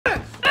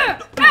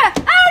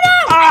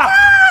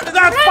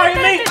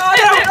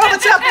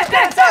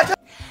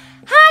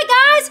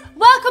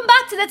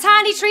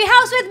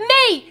treehouse with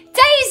me,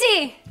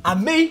 Daisy.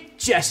 And me,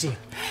 Jesse.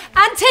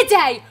 And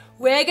today,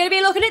 we're going to be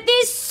looking at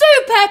these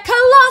super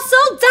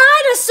colossal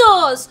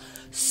dinosaurs.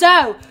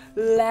 So,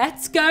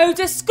 let's go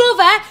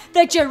discover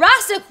the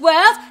Jurassic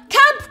World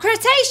Camp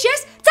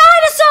Cretaceous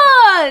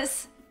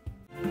dinosaurs.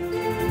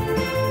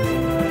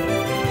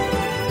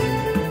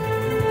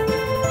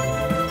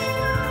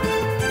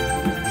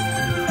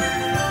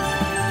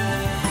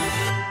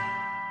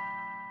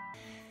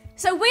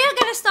 So we are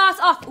going to start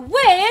off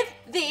with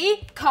the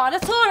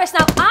Carnotaurus.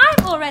 Now,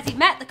 I've already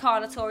met the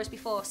Carnotaurus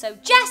before, so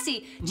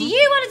Jesse, do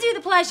you want to do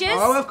the pleasures?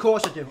 Oh, of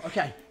course I do.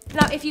 Okay.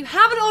 Now, if you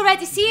haven't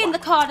already seen the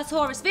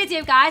Carnotaurus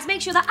video, guys, make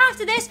sure that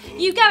after this,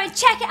 you go and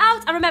check it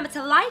out, and remember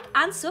to like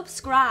and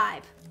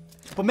subscribe.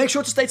 But make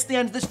sure to stay to the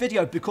end of this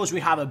video because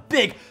we have a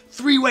big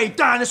three-way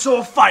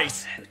dinosaur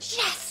fight.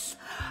 Yes!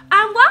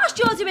 And whilst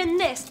you're doing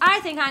this, I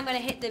think I'm going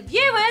to hit the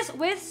viewers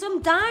with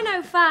some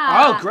dino facts.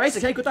 Oh, great.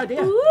 Okay, good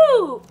idea.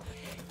 Ooh!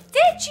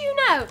 Did you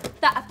know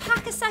that a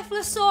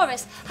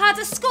Pachycephalosaurus had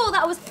a skull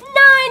that was 9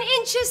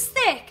 inches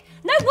thick?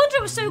 No wonder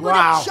it was so good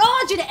at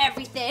charging at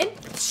everything.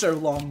 It's so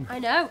long. I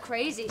know,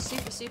 crazy,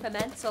 super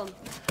mental.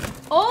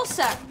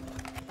 Also,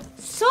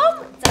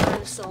 some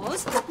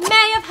dinosaurs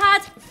may have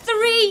had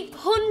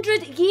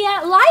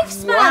 300-year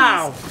lifespans.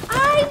 Wow.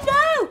 I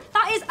know,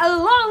 that is a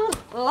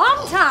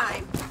long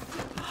time.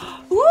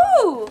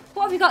 Ooh,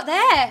 what have you got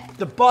there?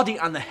 The body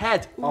and the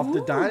head of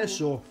the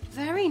dinosaur.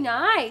 Very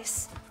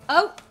nice.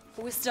 Oh,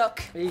 we're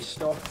stuck. He's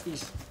stuck.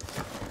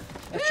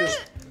 Let's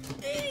just...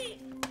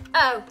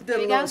 Oh, there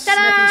we go.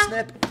 Ta-da!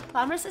 Snip.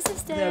 Glamorous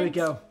assistant. There we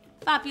go.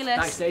 Fabulous.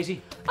 Thanks,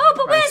 Daisy. Oh,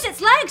 but where's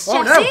its legs,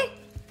 Oh, Jesse? no.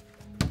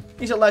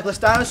 He's a legless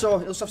dinosaur.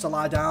 He'll just have to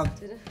lie down.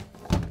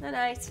 Good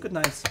night. Good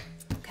night.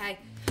 Okay.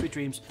 Sweet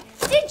dreams.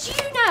 Did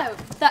you know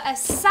that a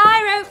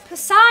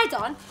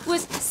Poseidon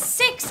was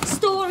 6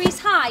 stories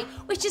high,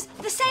 which is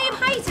the same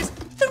height as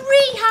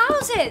 3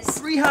 houses?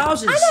 3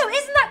 houses. I know,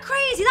 isn't that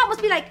crazy? That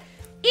must be like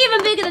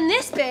even bigger than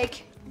this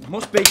big.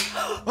 Must be.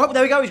 Oh,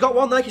 there we go. He's got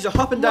one leg. He's a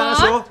hopping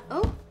dinosaur.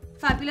 Oh,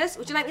 fabulous.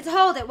 Would you like me to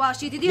hold it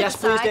whilst you do the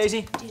Yes, other side? please,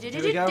 Daisy.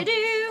 Here we go.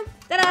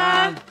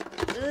 Ta-da!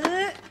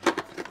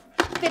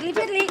 Fiddly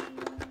fiddly.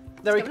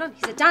 There we What's go. going on?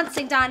 He's a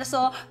dancing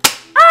dinosaur.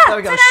 Ah, There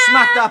we go. ta-da!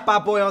 Smack that bad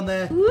boy on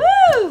there.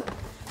 Woo!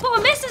 But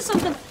we're missing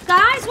something.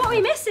 Guys, what are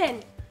we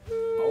missing?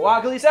 A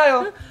waggly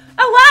tail.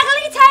 A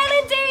waggly tail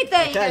indeed.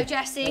 There you go,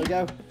 Jesse. There we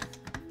go.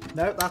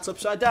 No, that's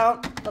upside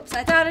down.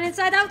 Upside down and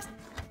inside out.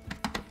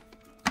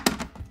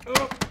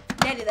 Oh.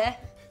 Nearly there.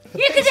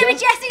 You can do it,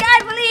 Jesse.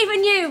 I believe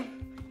in you.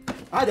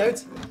 I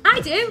don't. I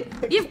do.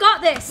 You've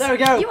got this. There we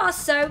go. You are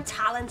so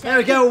talented. There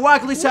we go.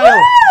 Waggly tail.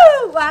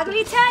 Woo!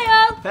 Waggly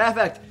tail.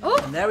 Perfect. Oh.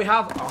 And there we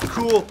have our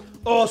cool,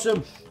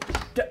 awesome.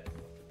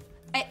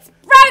 It's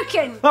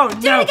broken. Oh, Do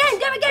no. it again.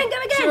 Go again. Go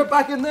again. Throw it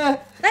back in there.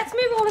 Let's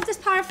move all of this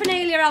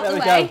paraphernalia out There the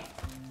we way. go.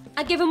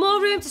 And give him more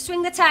room to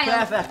swing the tail.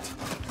 Perfect.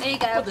 There you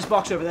Put go. this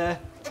box over there.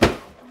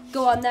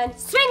 Go on then.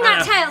 Swing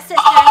that tail, sister.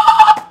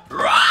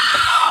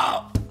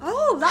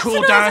 Oh, that's Cool the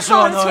noise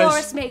dinosaur a Carnotaurus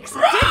noise. makes.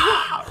 Whoa!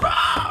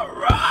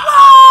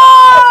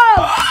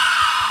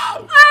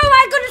 Oh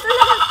my goodness!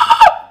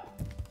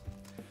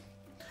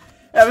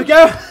 There we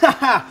go.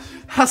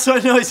 That's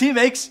what noise he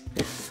makes.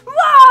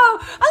 Whoa!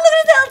 And look at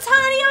his little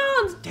tiny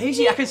arms.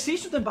 Daisy, I can see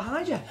something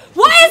behind you.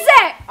 What is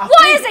it?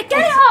 What is it?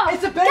 Get it off!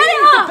 It's a baby. Get it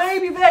It's off! a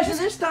baby version of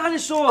this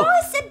dinosaur. Oh,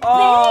 it's a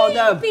Oh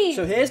baby. no.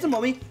 So here's the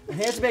mummy and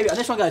here's the baby. And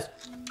this one goes.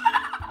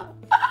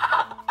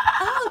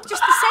 Oh,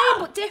 just the same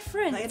but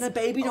different. Like in a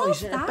baby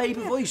noise, in a that baby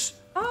bit. voice.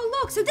 Oh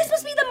look, so this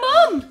must be the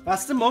mum.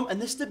 That's the mum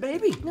and this is the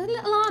baby.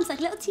 Little arms like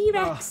little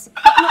T-Rex.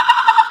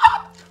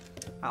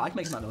 I like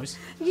making that noise.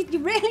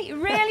 You're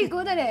really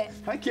good at it.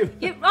 Thank you.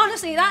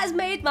 Honestly, that has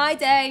made my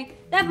day.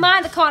 Never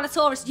mind the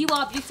Carnotaurus, you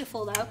are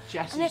beautiful though.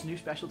 Jesse's new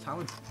special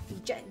talent.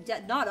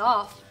 Not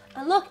off.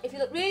 And look, if you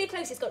look really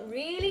close, it's got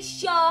really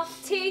sharp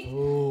teeth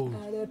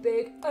and a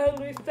big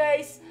angry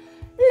face.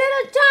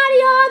 Little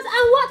tiny arms,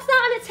 and what's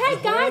that on its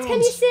head, guys? Can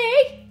you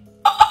see?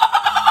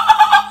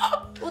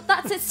 Well,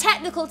 that's its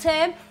technical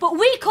term, but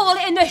we call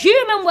it in the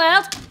human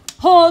world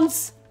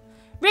horns.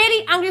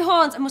 Really angry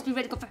horns, and must be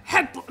really good for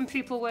headbutting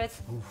people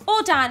with.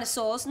 Or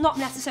dinosaurs, not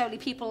necessarily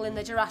people in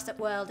the Jurassic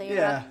World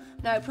era.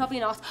 No, probably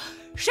not.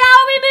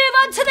 Shall we move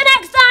on to the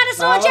next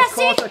dinosaur,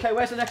 Jesse? Of course. Okay,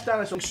 where's the next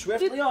dinosaur?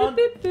 Swiftly on.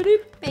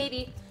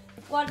 Baby.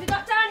 What have we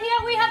got down here?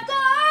 We have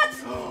got...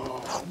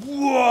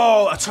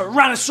 Whoa, a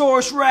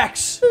Tyrannosaurus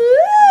Rex.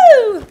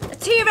 Ooh! A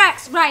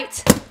T-Rex,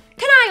 right.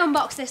 Can I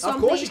unbox this one,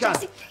 Of course please, you can.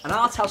 Jesse? And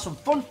I'll tell some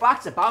fun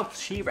facts about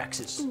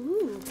T-Rexes.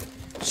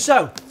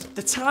 So,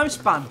 the time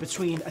span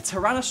between a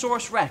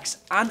Tyrannosaurus Rex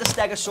and a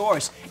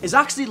Stegosaurus is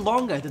actually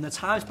longer than the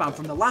time span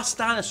from the last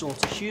dinosaur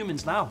to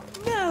humans now.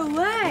 No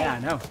way. Yeah, I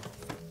know.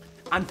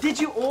 And did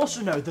you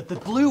also know that the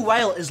blue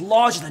whale is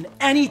larger than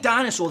any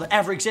dinosaur that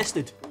ever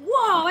existed?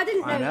 Whoa, I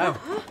didn't know, I know.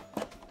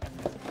 that.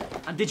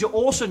 And did you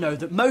also know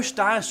that most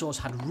dinosaurs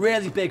had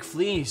really big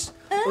fleas?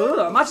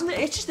 Ugh, imagine the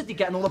itches that they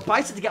get and all the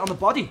bites that they get on the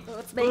body. Oh,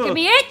 it's making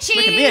me itchy. It's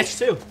making me itch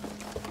too.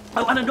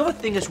 Oh, and another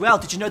thing as well,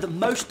 did you know that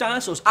most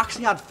dinosaurs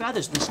actually had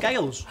feathers and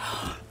scales?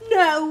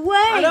 No way.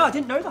 I know, I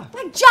didn't know that.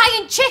 Like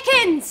giant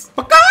chickens.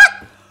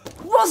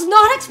 Was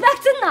not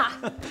expecting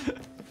that.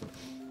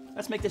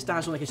 Let's make this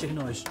dinosaur make a chicken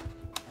noise.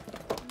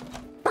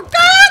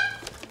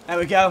 There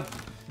we go.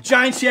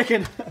 Giant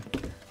chicken.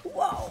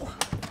 Whoa.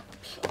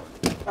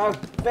 Oh,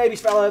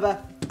 babies fell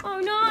over. Oh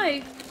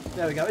no.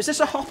 There we go. Is this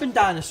a hopping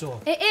dinosaur?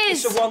 It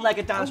is. It's a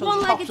one-legged dinosaur. A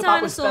one-legged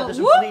dinosaur. With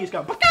Whoop. knees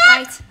going.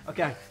 Right.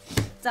 Okay.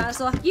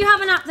 Dinosaur. You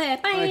have a nap there.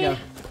 Bye. There we go.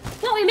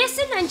 What are we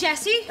missing then,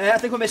 Jesse? I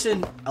think we're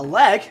missing a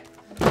leg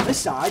on this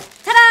side.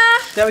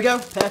 Ta-da! There we go.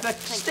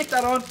 Perfect. Stick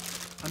that on.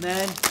 And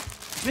then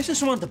he's missing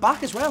someone at the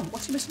back as well.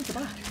 What's he missing at the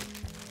back?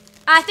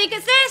 I think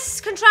it's this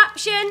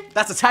contraption.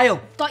 That's a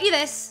tail. Got you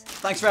this.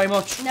 Thanks very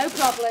much. No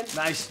problem.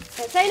 Nice.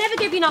 Don't say never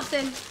give you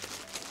nothing.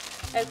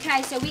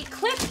 Okay, so we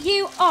clip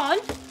you on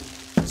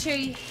to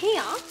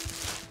here,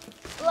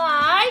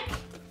 like...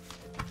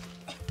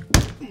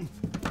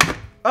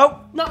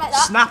 Oh! Not like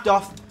that. Snapped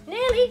off.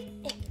 Nearly.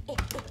 I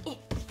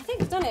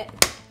think I've done it.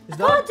 Is I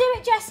that? can't do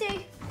it,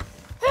 Jesse.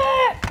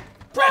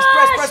 Press.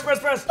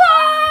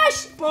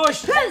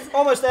 Push. Push.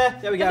 Almost there.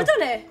 There we go. Have I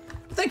done it?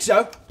 I think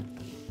so.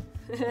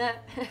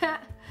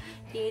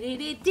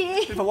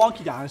 Bit of a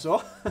wonky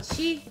dinosaur.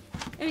 Here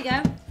we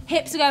go.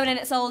 Hips are going in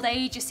its old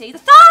age, you see.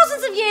 They're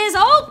thousands of years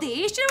old,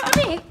 these. Do you know what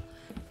I mean?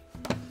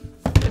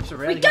 Hips are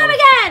really We go going.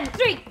 again.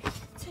 3, 2,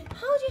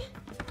 how do you...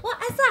 What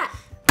is that?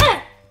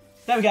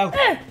 There we go.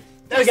 There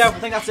we go. I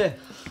think that's it.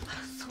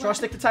 Try to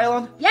stick the tail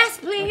on. Yes,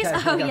 please.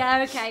 Okay, Oh,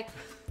 yeah, okay.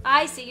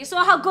 I see. You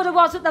saw how good I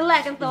was with the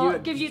leg and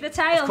thought, give you the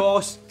tail. Of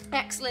course.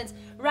 Excellent.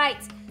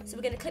 Right, so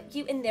we're going to clip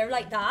you in there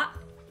like that.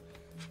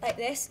 Like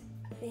this.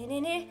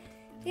 Okay.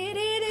 Do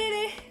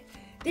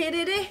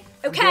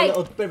a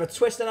little bit of a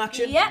twist in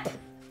action. Yep,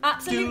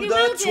 absolutely. Do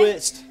the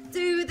twist.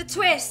 Do the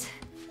twist.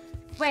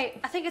 Wait,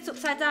 I think it's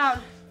upside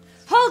down.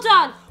 Hold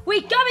on.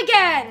 We go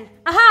again.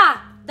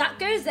 Aha. That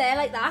goes there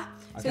like that.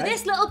 Okay. So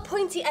this little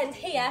pointy end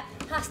here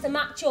has to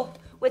match up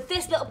with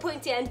this little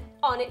pointy end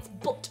on its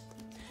butt.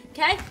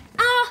 Okay?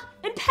 Ah,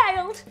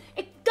 impaled.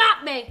 It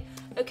got me.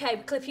 Okay,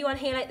 we clip you on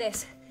here like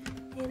this.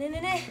 There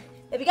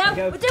we go.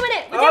 We're doing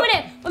it. We're doing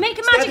it. We're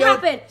making magic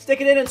happen. Stick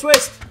it in and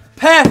twist.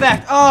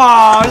 Perfect.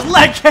 Oh, his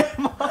leg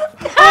came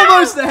off.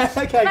 Almost there.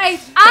 Okay. Right,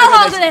 I'll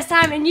hold it this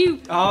time and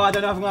you. Oh, I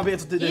don't know if I'm going to be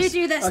able to do this.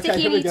 You do the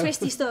sticky,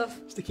 twisty stuff.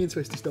 Sticky and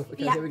twisty stuff.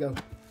 Okay, Yeah. here we go.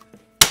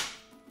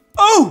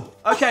 Oh!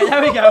 Okay,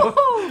 there we go.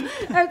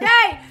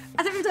 Okay,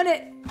 I think we've done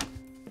it.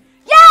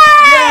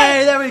 Yay!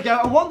 Yay, there we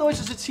go. And what noise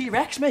does a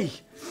T-Rex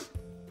make?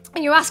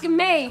 And you're asking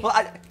me? Well,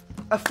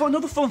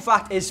 another fun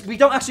fact is we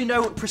don't actually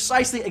know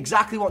precisely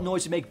exactly what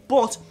noise they make,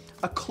 but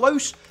a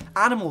close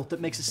animal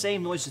that makes the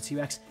same noise as a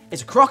T-Rex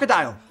is a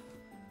crocodile.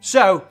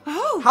 So,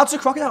 how does a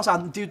crocodile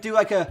sound? Do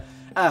like a...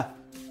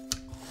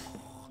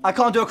 I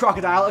can't do a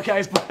crocodile,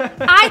 okay?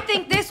 I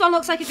think this one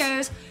looks like it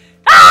goes...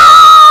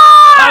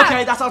 Ah!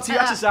 Okay, that's how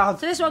T-Rexes sound.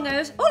 So this one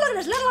goes... Oh, look at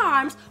those little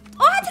arms.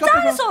 Oh, the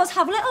dinosaurs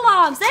have little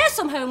arms. There's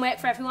some homework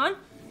for everyone.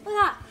 Look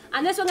at that.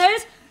 And this one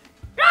goes...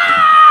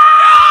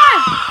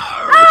 Ah!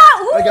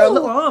 I got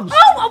little arms.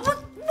 Oh,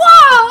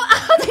 whoa!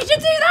 How did you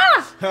do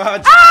that?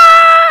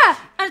 Ah!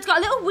 And it's got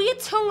a little weird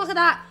tongue. Look at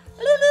that.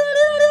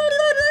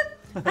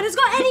 And it's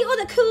got any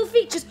other cool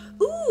features.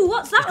 Ooh,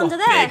 what's that under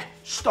there? Big,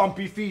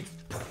 stompy feet.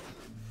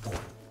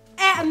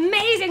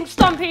 Amazing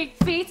stompy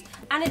feet.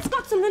 And it's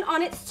got something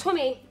on its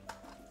tummy.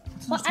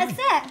 What is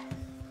that?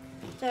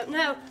 Don't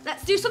know.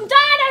 Let's do some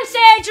dino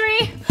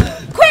surgery.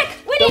 Quick,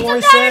 we need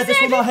some dino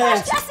surgery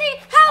first. Jesse,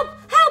 help,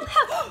 help,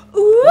 help.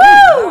 Ooh,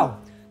 wow.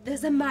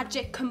 There's a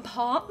magic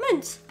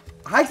compartment.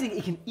 I think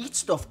he can eat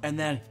stuff and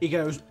then he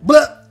goes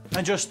bleh,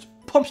 and just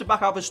pumps it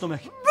back out of his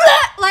stomach.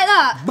 Bleh, like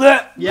that.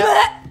 Bleh.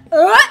 Yeah.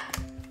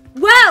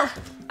 Well,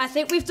 I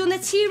think we've done the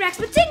T-Rex,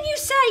 but didn't you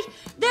say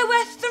there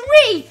were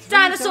 3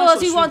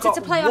 dinosaurs you wanted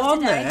to play off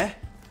today?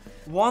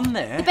 One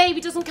there. The baby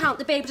doesn't count.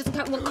 The baby doesn't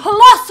count. We want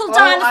colossal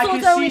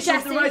dinosaurs only,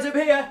 Jesse. Something right up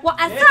here. What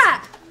is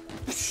that?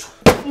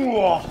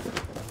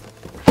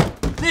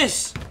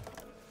 This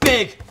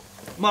big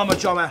Mama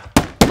Jama.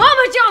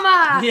 Mama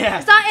Jama! Yeah.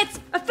 Is that its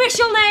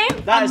official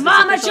name? That is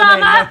Mama official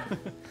Jama? name,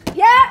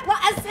 Yeah,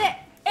 what is it?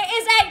 It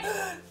is a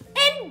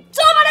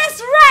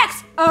Indominus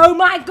Rex! Oh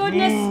my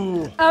goodness.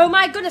 Ooh. Oh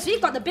my goodness. We've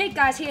got the big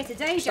guys here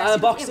today, Jesse.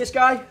 Unbox this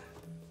guy.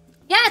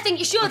 Yeah, I think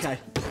you should. Okay.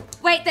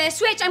 Wait there,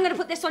 switch. I'm going to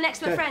put this one next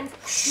to my friend.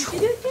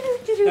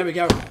 There we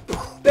go.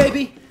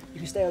 Baby, you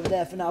can stay over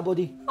there for now,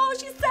 buddy. Oh,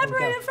 she's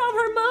separated from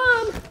her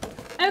mom.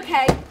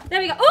 Okay,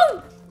 there we go.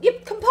 Oh, your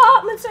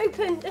compartment's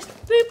open. Just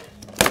boop.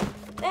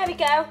 There we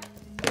go.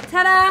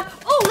 Ta-da.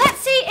 Oh, let's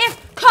see if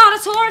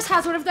Carnotaurus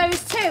has one of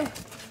those too.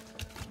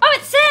 Oh,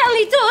 it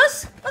certainly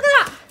does. Look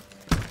at that.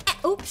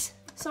 Oops,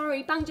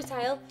 sorry, banged your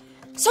tail.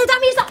 So that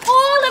means that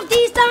all of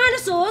these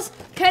dinosaurs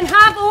can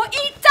have or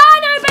eat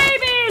dino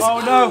babies. Oh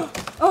no.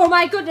 Oh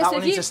my goodness. That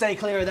one needs to stay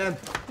clear of them.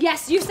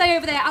 Yes, you stay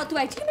over there, out the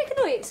way. Do you make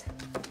a noise?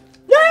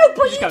 No,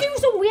 but you go. do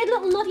some weird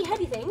little noddy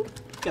heady thing.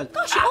 Go.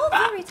 Gosh, you're all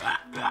very...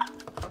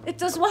 It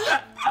does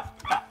what?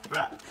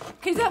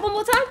 Can you do that one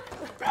more time?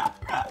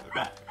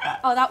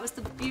 Oh, that was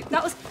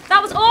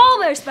that was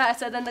almost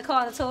better than the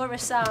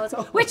Carnotaurus sound,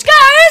 which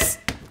goes...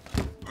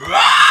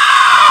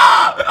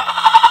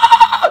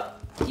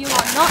 You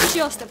are not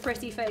just a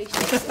pretty face,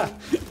 Jesse.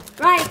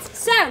 Right,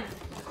 so,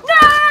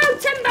 no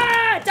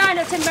timber!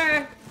 Dino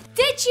timber!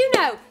 Did you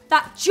know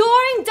that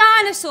during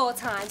dinosaur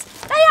times,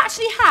 they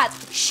actually had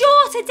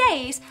shorter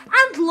days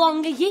and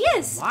longer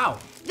years? Wow.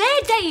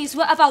 Their days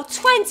were about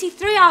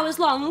 23 hours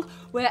long,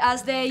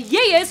 whereas their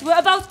years were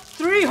about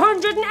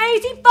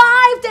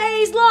 385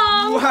 days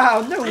long.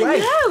 Wow, no way. I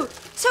know.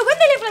 So when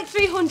they lived like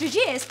 300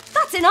 years,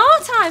 that's in our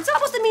time. So that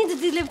must have meant that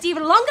they lived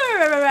even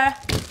longer.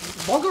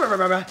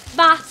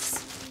 Maths.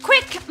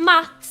 Quick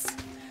maths.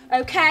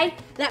 Okay,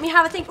 let me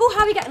have a think. Oh,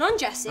 how are you getting on,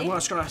 Jesse? I'm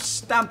just going to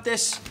stamp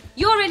this.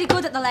 You're really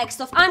good at the leg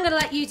stuff. I'm going to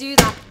let you do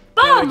that.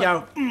 Boom!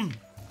 There we go.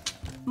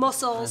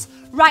 Muscles.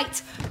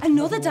 Right,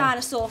 another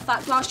dinosaur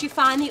fact whilst you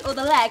find the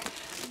other leg.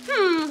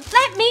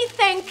 Let me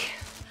think.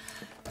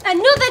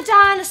 Another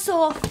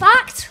dinosaur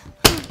fact.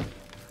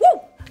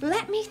 Woo,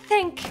 let me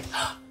think.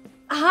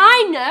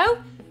 I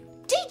know.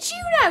 Did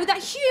you know that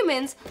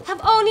humans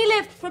have only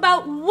lived for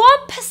about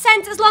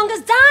 1% as long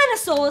as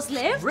dinosaurs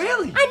lived?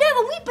 Really? I know,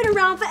 and we've been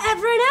around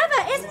forever and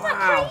ever. Isn't that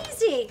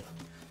crazy?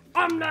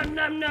 Nom,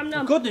 nom,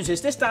 nom. Good news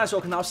is this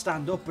dinosaur can now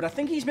stand up, but I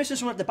think he's missing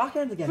something at the back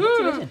end again. What's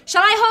he missing?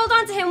 Shall I hold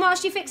on to him while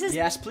she fixes?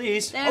 Yes,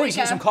 please. There we he's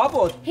go. eating some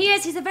cardboard. He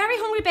is. He's a very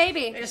hungry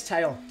baby. His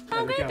tail.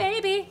 Hungry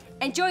baby.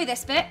 Enjoy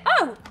this bit.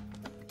 Oh,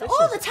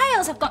 all the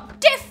tails have got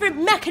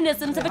different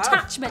mechanisms of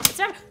attachment.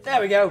 There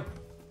we go.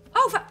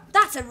 Oh,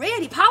 that's a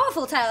really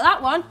powerful tail,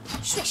 that one.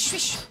 Swish,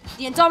 swish.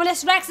 The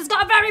Indominus Rex has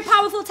got a very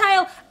powerful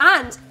tail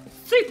and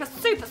super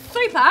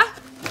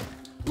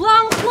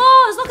long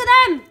claws. Look at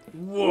them.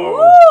 Whoa.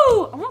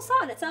 Woo! And what's that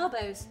on its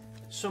elbows?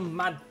 Some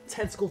mad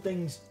tentacle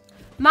things.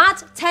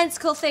 Mad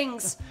tentacle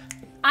things.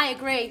 I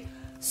agree.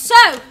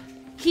 So,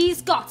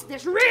 he's got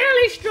this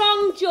really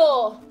strong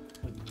jaw.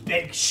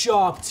 Big,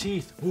 sharp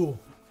teeth. Ooh.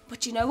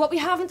 But you know what we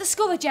haven't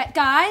discovered yet,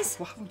 guys?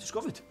 What haven't we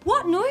discovered?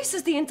 What noise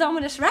does the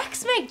Indominus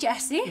Rex make,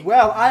 Jesse?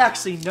 Well, I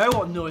actually know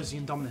what noise the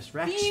Indominus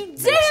Rex You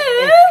makes. do?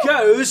 It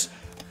goes...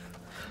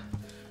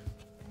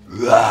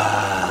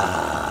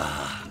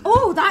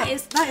 Oh, that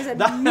is a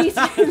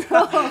meaty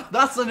roar.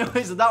 That's the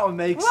noise that one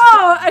makes.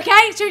 Whoa,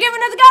 okay, should we give it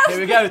another go?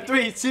 Here we go,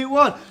 3, 2,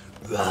 1.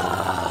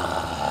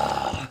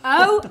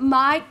 Oh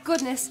my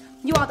goodness,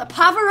 you are the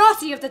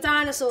Pavarotti of the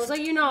dinosaurs, are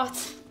you not?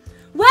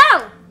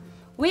 Well,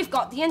 we've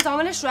got the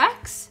Indominus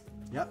Rex.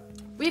 Yep.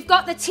 We've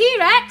got the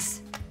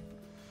T-Rex.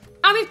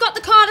 And we've got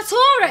the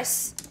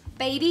Carnotaurus.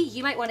 Baby,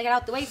 you might want to get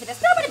out the way for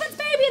this. Nobody puts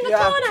baby in the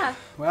corner.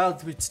 Well,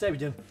 stay we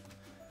do.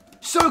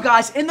 So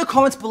guys, in the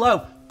comments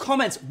below,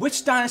 comment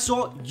which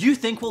dinosaur you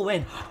think will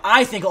win.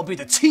 I think it'll be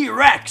the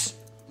T-Rex.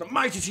 The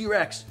mighty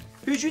T-Rex.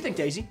 Who do you think,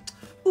 Daisy?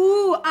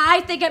 Ooh,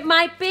 I think it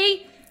might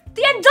be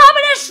the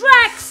Indominus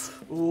Rex.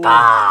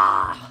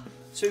 Ah!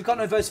 So we've got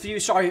no votes for you,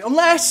 sorry.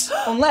 Unless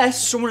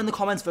someone in the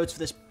comments votes for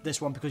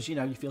this one because, you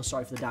know, you feel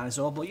sorry for the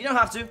dinosaur, but you don't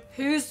have to.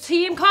 Who's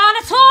Team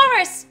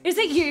Carnotaurus? Is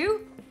it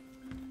you?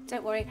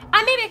 Don't worry.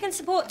 Maybe I can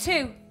support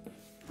two.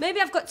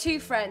 Maybe I've got two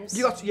friends.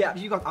 I've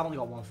only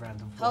got one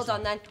friend. Hold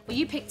on then. Well,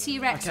 you pick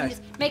T-Rex Okay. and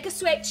just make a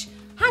switch.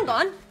 Hang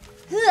on.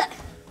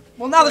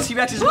 Well, now the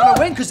T-Rex is going to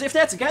win because if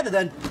they're together,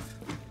 then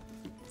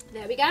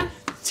There we go.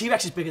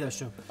 T-Rex is bigger though,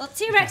 so. Well,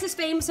 T-Rex is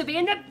famous for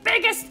being the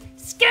biggest,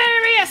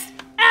 scariest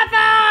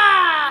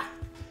ever!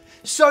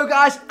 So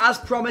guys, as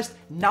promised,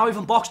 now we've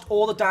unboxed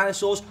all the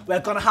dinosaurs, we're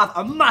gonna have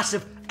a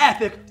massive,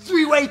 epic,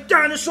 three-way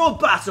dinosaur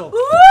battle. Woo!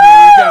 Here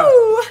we go.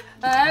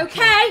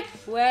 Okay,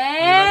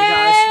 wait. You ready,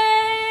 guys?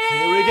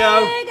 Here we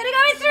go. We're gonna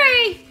go in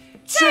 3,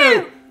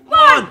 2,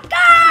 1, go!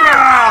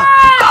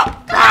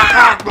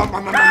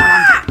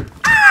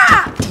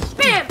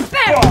 Bam,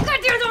 bam,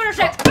 good deal, Indominus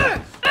Rex.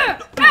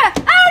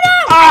 Oh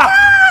no!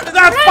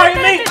 That's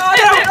biting me! Oh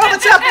no! Oh,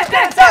 it's up!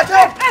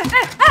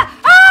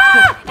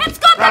 It's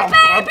got the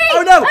baby!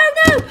 Oh no! Oh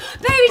no!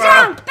 Baby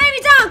down! Baby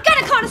down! Get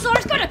it,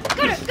 Carnotaurus! Get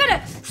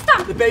it!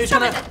 Stop! The baby's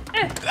gonna...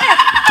 It's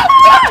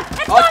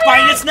it's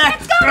biting its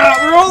neck!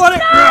 We're all on it!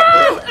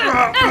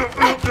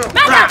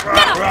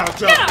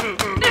 Get up!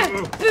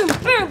 Boom,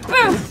 boom,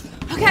 boom!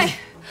 Okay.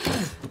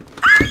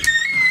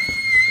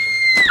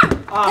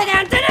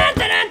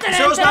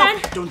 So it's now...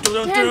 Dun, dun,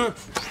 dun, dun.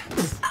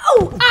 Oh!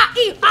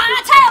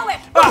 Tail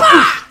whip!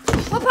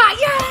 Whoopah!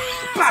 Yeah!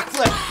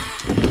 Backflip!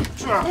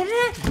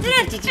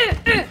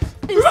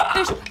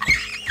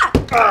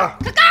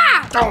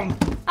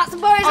 That's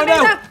some boys. Oh no!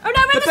 Oh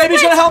no! The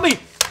baby's gonna help me!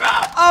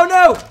 Oh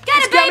no!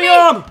 Get it, Get baby! me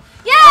arm!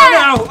 Yeah! Oh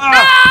no!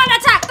 An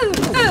attack!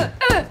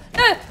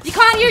 You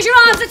can't use your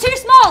arms; they're too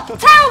small.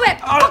 Tail whip!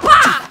 Oh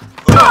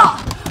no!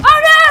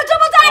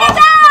 Double dino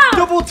down!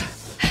 Double!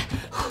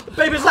 The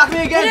baby's attacking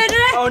me again!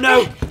 Oh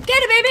no! Get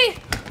it, baby!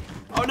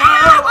 Oh no!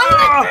 Ow!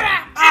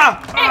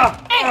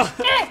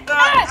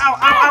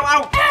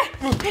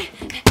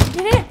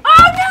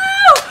 Oh no!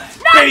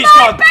 Not Baby's my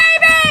gone.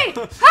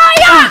 baby! Oh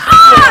yeah!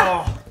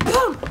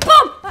 Boom!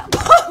 Boom!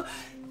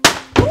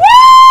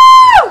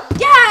 Woo!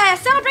 Yeah!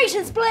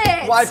 Celebration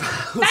split! Wipe.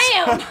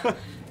 Bam!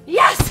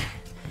 Yes!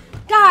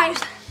 Guys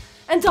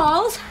and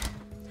dolls,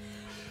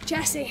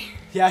 Jesse.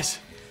 Yes.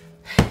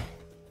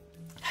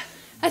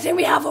 I think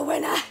we have a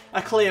winner.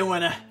 A clear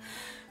winner.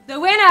 The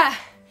winner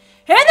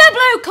in the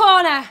blue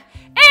corner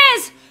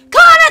is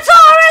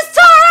Carnotaurus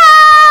Toro!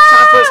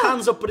 Trying to put his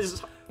hands up, but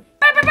his...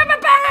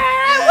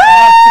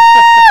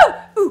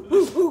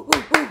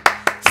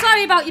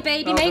 Sorry about your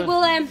baby, mate.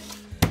 We'll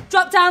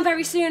drop down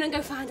very soon and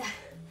go find her.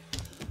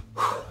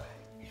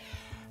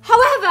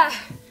 However,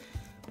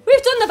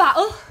 we've done the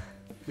battle.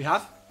 We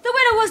have. The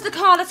winner was the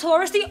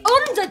Carnotaurus, the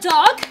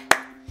underdog.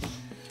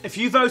 If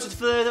you voted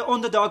for the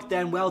underdog,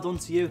 then well done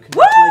to you. Woo!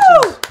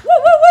 Congratulations. Woo,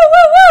 woo, woo,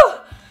 woo, woo!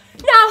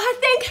 Now I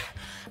think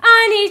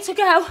I need to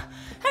go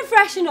and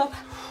freshen up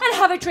and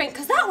have a drink,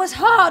 because that was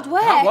hard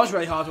work. That was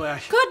really hard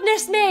work.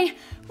 Goodness me.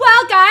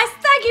 Well, guys,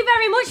 thank you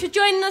very much for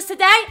joining us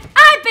today.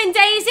 I've been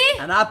Daisy.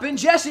 And I've been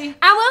Jesse. And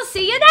we'll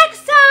see you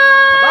next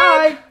time.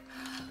 Bye.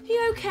 Are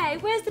you okay?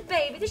 Where's the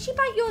baby? Did she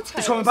bite your toe?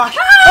 It's coming back.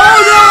 Oh,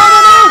 no,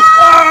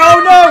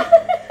 no, no. Oh,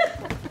 no.